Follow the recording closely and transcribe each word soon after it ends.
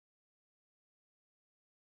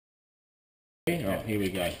Right, here we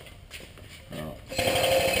go. That's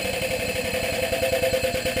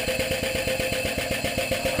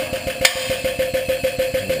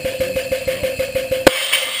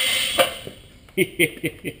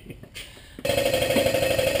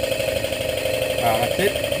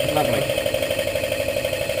it. Lovely.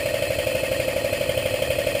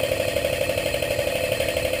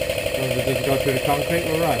 As long as it doesn't go through the concrete,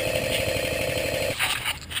 we're right.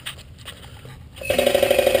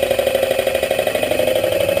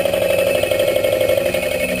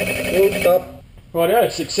 Righto,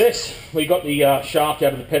 success. We got the shaft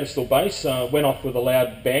out of the pedestal base, went off with a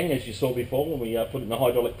loud bang as you saw before when we put it in the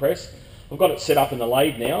hydraulic press. I've got it set up in the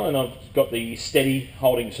lathe now, and I've got the steady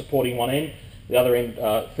supporting one end, the other end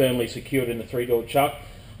firmly secured in the 3-door chuck.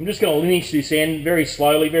 I'm just going to linish this end very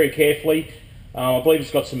slowly, very carefully. I believe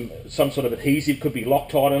it's got some sort of adhesive, could be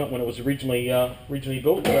Loctite on it when it was originally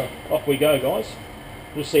built. Off we go, guys.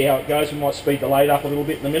 We'll see how it goes. We might speed the lathe up a little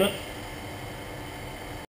bit in a minute.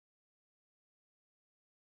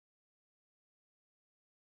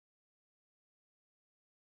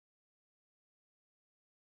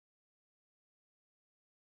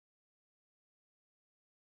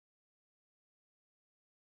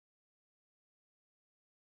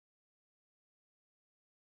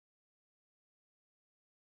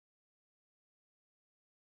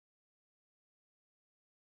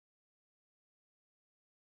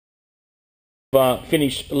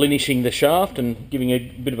 Finished linishing the shaft and giving a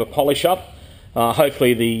bit of a polish up.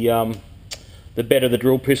 Hopefully the bed of the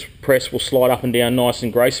drill press will slide up and down nice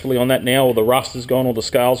and gracefully on that now. All the rust is gone, all the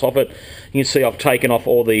scales off it. You can see I've taken off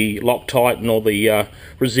all the Loctite and all the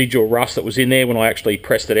residual rust that was in there when I actually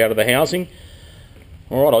pressed it out of the housing.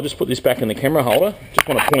 Alright, I'll just put this back in the camera holder. Just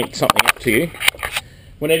want to point something up to you.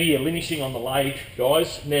 Whenever you're linishing on the lathe,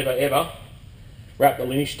 guys, never ever wrap the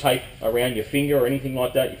linish tape around your finger or anything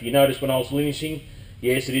like that. If you notice when I was linishing,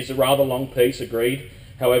 yes, it is a rather long piece, agreed.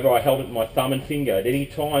 However, I held it in my thumb and finger. At any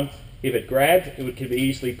time, if it grabbed, it could be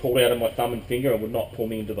easily pulled out of my thumb and finger and would not pull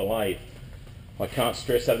me into the lathe. I can't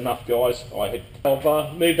stress that enough, guys. I've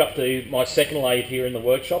moved up to my second lathe here in the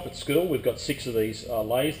workshop at school. We've got 6 of these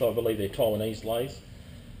lathes. I believe they're Taiwanese lathes.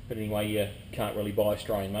 But anyway, you can't really buy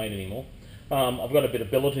Australian made anymore. I've got a bit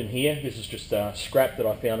of billet in here. This is just scrap that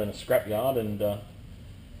I found in a scrap yard, and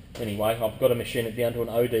anyway, I've got to machine it down to an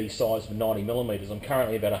OD size of 90mm. I'm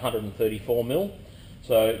currently about 134mm.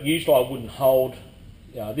 So usually I wouldn't hold,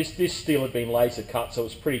 this steel had been laser cut, so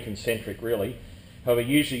it's pretty concentric really. However,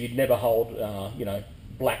 usually you'd never hold,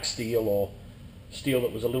 black steel or steel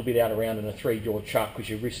that was a little bit out around in a 3-jaw chuck, because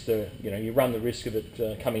you run the risk of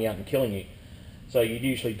it coming out and killing you. So you'd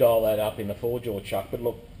usually dial that up in a 4-jaw chuck. But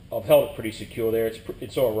look, I've held it pretty secure there.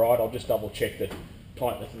 It's all right. I'll just double check the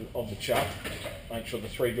tightness of the chuck. Make sure the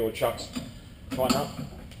 3-jaw chucks tighten up.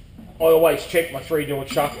 I always check my 3-jaw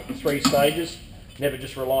chuck at the 3 stages. Never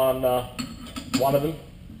just rely on one of them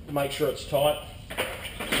to make sure it's tight.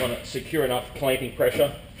 Just want to secure enough clamping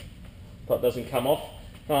pressure so it doesn't come off.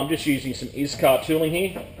 I'm just using some ISCAR tooling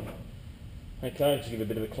here. Okay, just give it a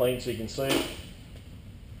bit of a clean so you can see it.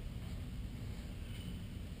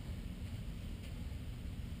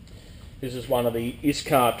 This is one of the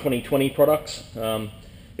ISCAR 2020 products.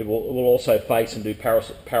 It will also face and do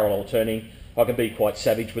parallel turning. I can be quite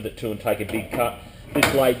savage with it too and take a big cut.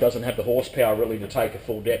 This lathe doesn't have the horsepower really to take a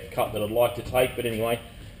full depth cut that I'd like to take, but anyway,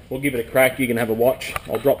 we'll give it a crack. You can have a watch.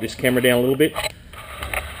 I'll drop this camera down a little bit.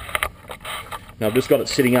 Now I've just got it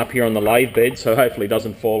sitting up here on the lathe bed, so hopefully it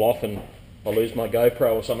doesn't fall off and I'll lose my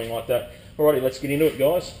GoPro or something like that. Alrighty, let's get into it,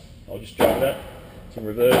 guys. I'll just drop that. It's in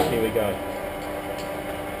reverse. Here we go.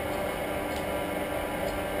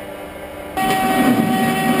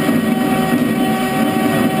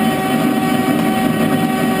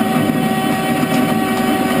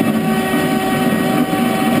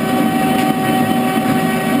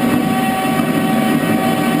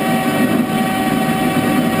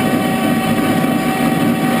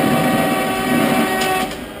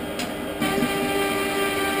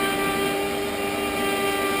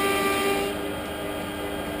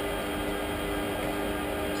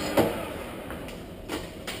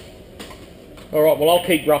 Alright, well I'll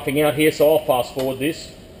keep roughing out here, so I'll fast forward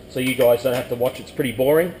this so you guys don't have to watch. It's pretty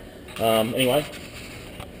boring. Anyway,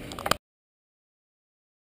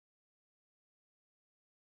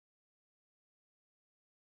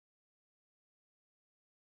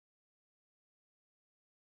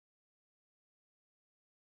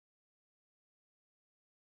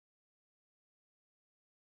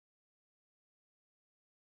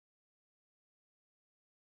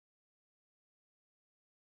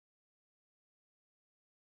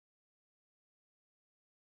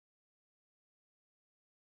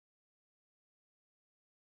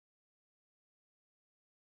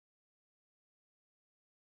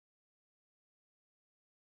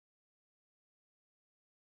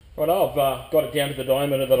 Right, I've got it down to the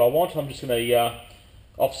diameter that I want. I'm just going to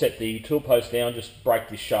offset the tool post now and just break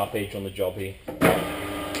this sharp edge on the job here.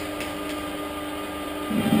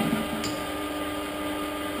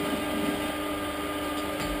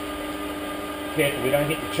 Careful we don't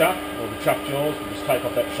hit the chuck or the chuck jaws, we'll just take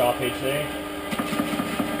off that sharp edge there.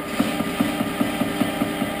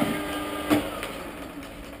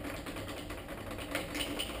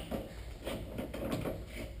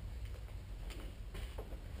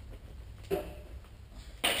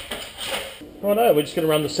 Righto, we're just going to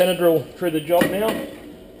run the centre drill through the job now.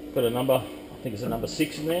 Got a number, I think it's a number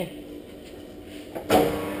 6 in there.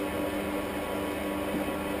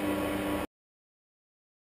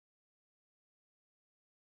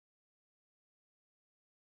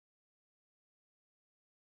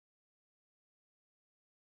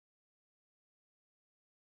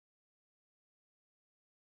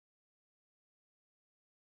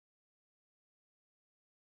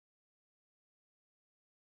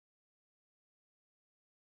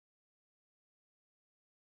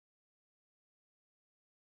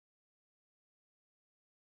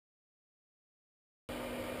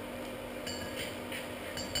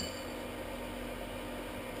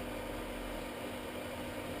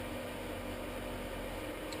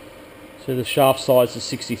 So the shaft size is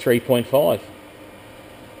 63.5.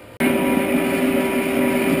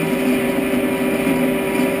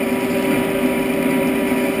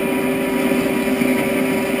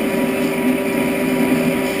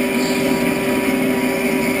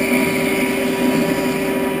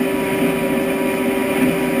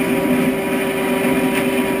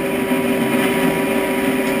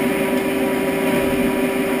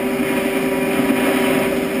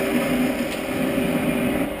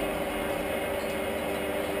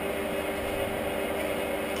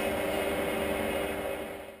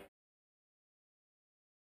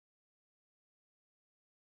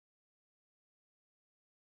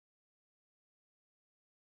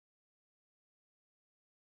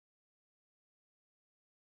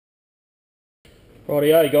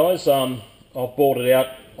 Rightio guys, I've bored it out.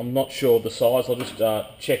 I'm not sure of the size, I'll just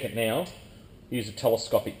check it now. Use a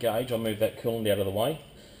telescopic gauge, I'll move that coolant out of the way.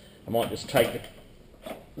 I might just take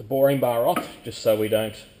the boring bar off, just so I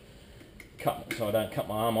don't cut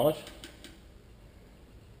my arm on it.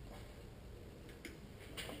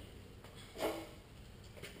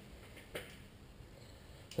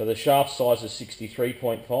 So the shaft size is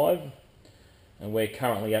 63.5 and we're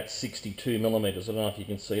currently at 62 millimeters. I don't know if you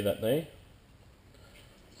can see that there.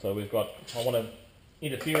 So we've got, I want an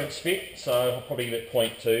interference fit, so I'll probably give it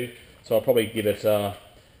 0.2. So I'll probably give it, got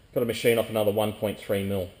to machine off another 1.3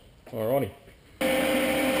 mil. Alrighty.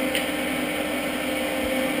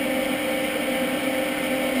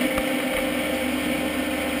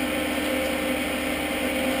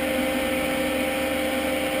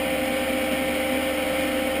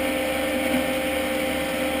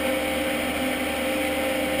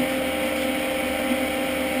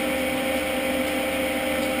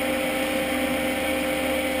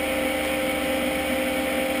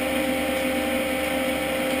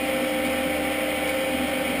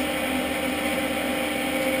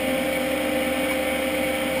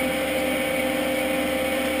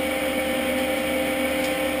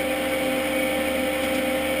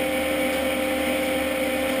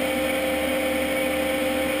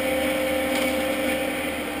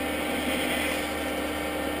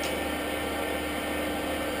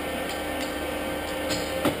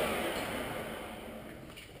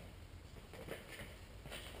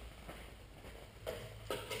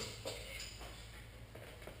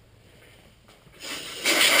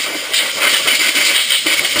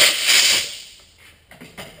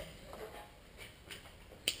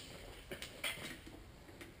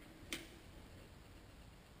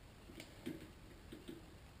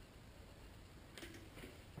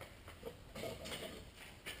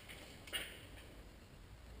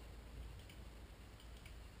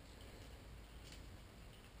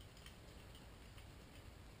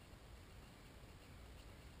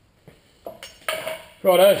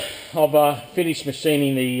 Righto, I've finished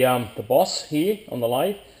machining the boss here on the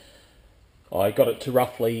lathe. I got it to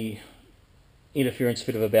roughly interference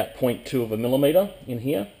fit of about 0.2 of a millimetre in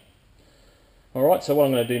here. Alright, so what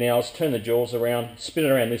I'm going to do now is turn the jaws around, spin it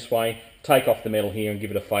around this way, take off the metal here and give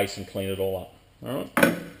it a face and clean it all up.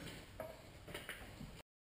 Alright.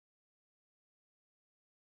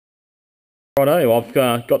 Righto,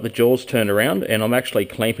 I've got the jaws turned around and I'm actually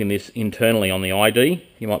clamping this internally on the ID.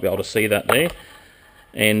 You might be able to see that there.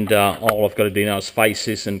 And all I've got to do now is face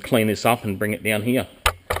this and clean this up and bring it down here.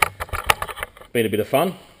 Been a bit of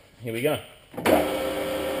fun. Here we go.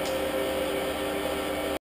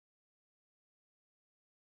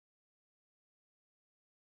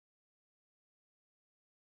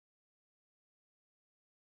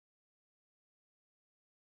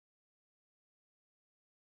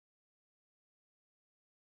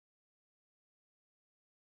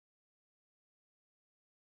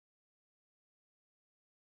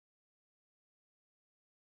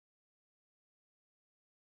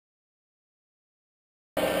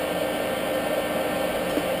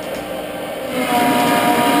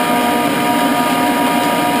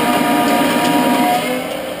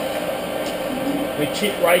 with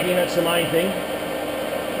chip rating, that's the main thing.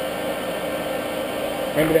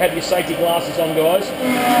 Remember to have your safety glasses on, guys.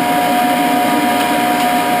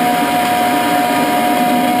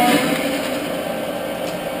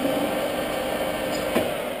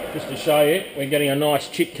 Just to show you, we're getting a nice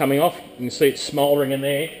chip coming off. You can see it's smouldering in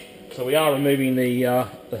there. So we are removing the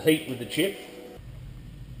heat with the chip.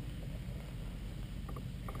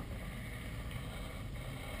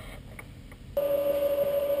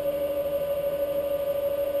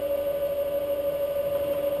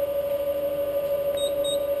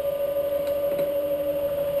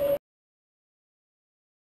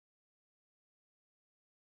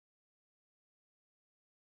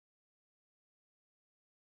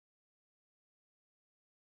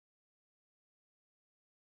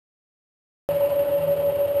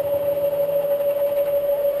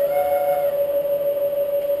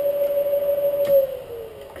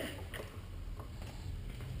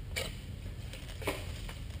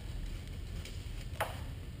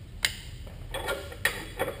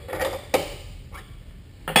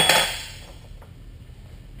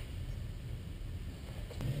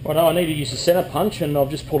 Righto, I need to use a centre punch, and I've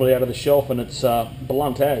just pulled it out of the shelf and it's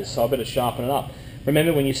blunt as, so I better sharpen it up.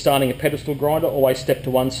 Remember, when you're starting a pedestal grinder, always step to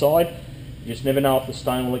one side. You just never know if the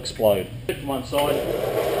stone will explode. Step to one side,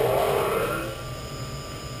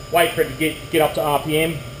 wait for it to get up to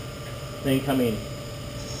RPM, then come in.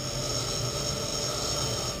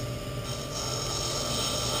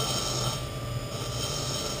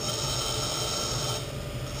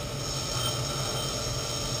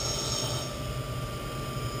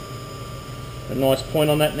 A nice point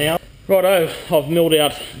on that now. Righto, I've milled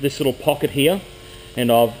out this little pocket here, and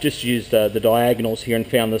I've just used the diagonals here and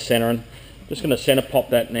found the centre, and I'm just going to centre pop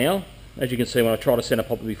that now. As you can see, when I tried to centre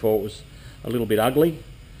pop it before, it was a little bit ugly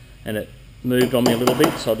and it moved on me a little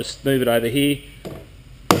bit, so I'll just move it over here.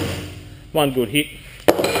 One good hit,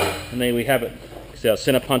 and there we have it. See, our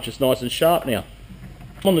centre punch is nice and sharp now.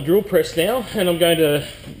 I'm on the drill press now, and I'm going to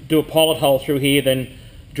do a pilot hole through here, then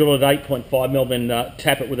drill it at 8.5mm, then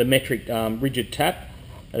tap it with a metric rigid tap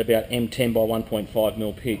at about M10 by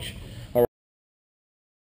 1.5mm pitch.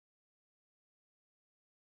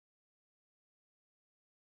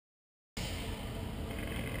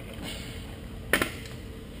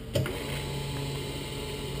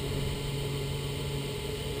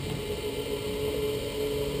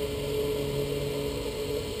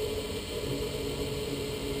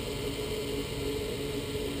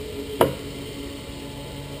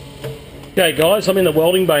 Okay guys, I'm in the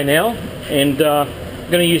welding bay now, and I'm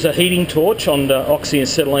going to use a heating torch on the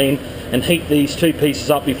oxyacetylene and heat these two pieces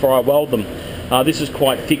up before I weld them. This is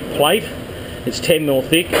quite thick plate, it's 10mm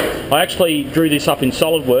thick. I actually drew this up in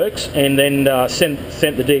SolidWorks and then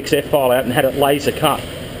sent the DXF file out and had it laser cut.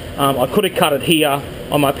 I could have cut it here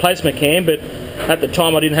on my plasma cam, but at the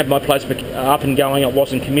time I didn't have my plasma up and going, it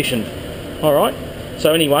wasn't commissioned. Alright,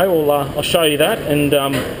 so anyway, I'll show you that, and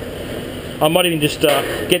I might even just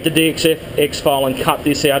get the DXF file and cut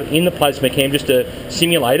this out in the plasma cam just to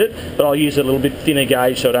simulate it, but I'll use a little bit thinner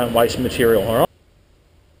gauge so I don't waste material, alright?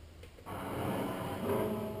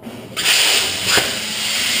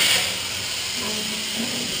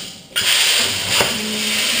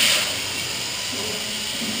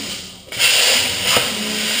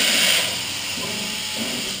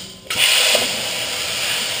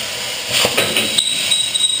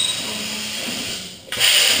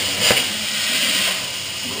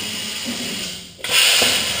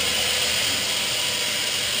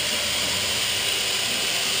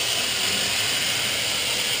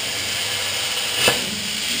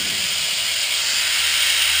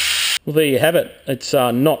 Well, there you have it. It's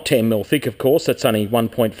not 10mm thick, of course. That's only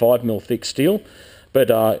 1.5mm thick steel.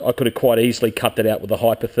 But I could have quite easily cut that out with a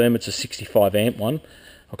Hypertherm. It's a 65 amp one.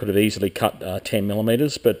 I could have easily cut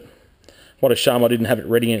 10mm, but what a shame I didn't have it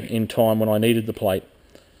ready in time when I needed the plate.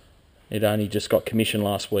 It only just got commissioned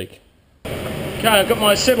last week. Okay, I've got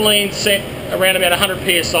my acetylene set around about 100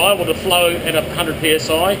 psi, well, the flow at 100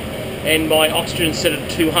 psi, and my oxygen set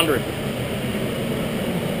at 200.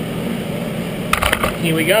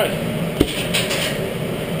 Here we go.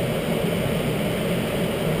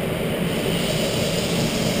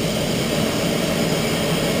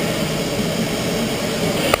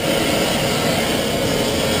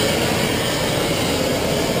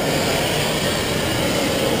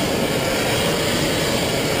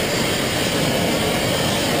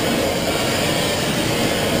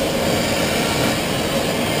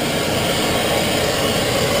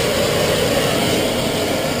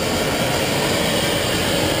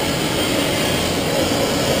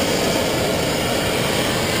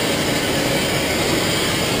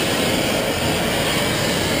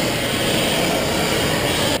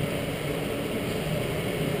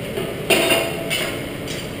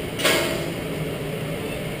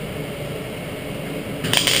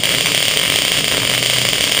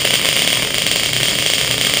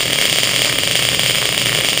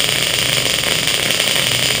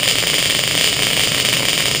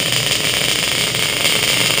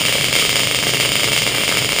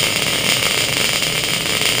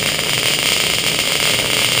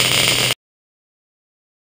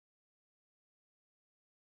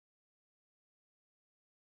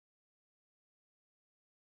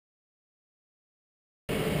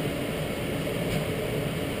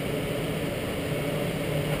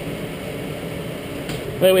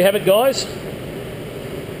 there we have it, guys.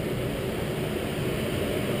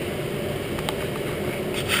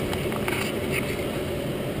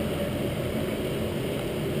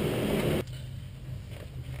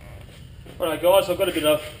 Alright guys, I've got a bit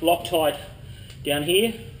of Loctite down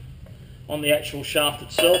here on the actual shaft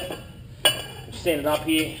itself. We'll stand it up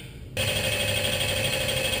here.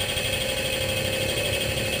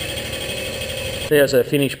 There's a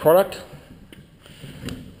finished product.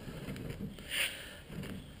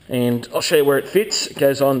 And I'll show you where it fits. It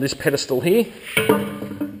goes on this pedestal here,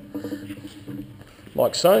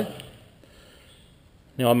 like so.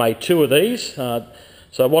 Now I made 2 of these.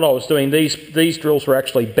 So what I was doing, these drills were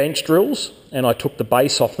actually bench drills, and I took the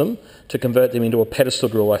base off them to convert them into a pedestal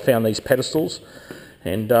drill. I found these pedestals,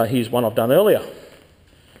 and here's one I've done earlier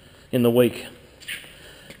in the week.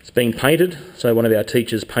 It's been painted, so one of our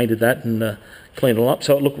teachers painted that and cleaned it up,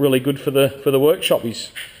 so it looked really good for the workshop.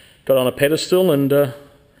 He's got it on a pedestal and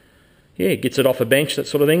yeah, gets it off a bench, that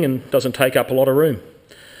sort of thing, and doesn't take up a lot of room.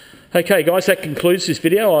 Okay guys, that concludes this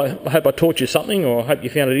video. I hope I taught you something, or I hope you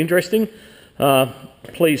found it interesting.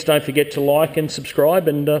 Please don't forget to like and subscribe,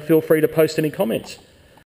 and feel free to post any comments.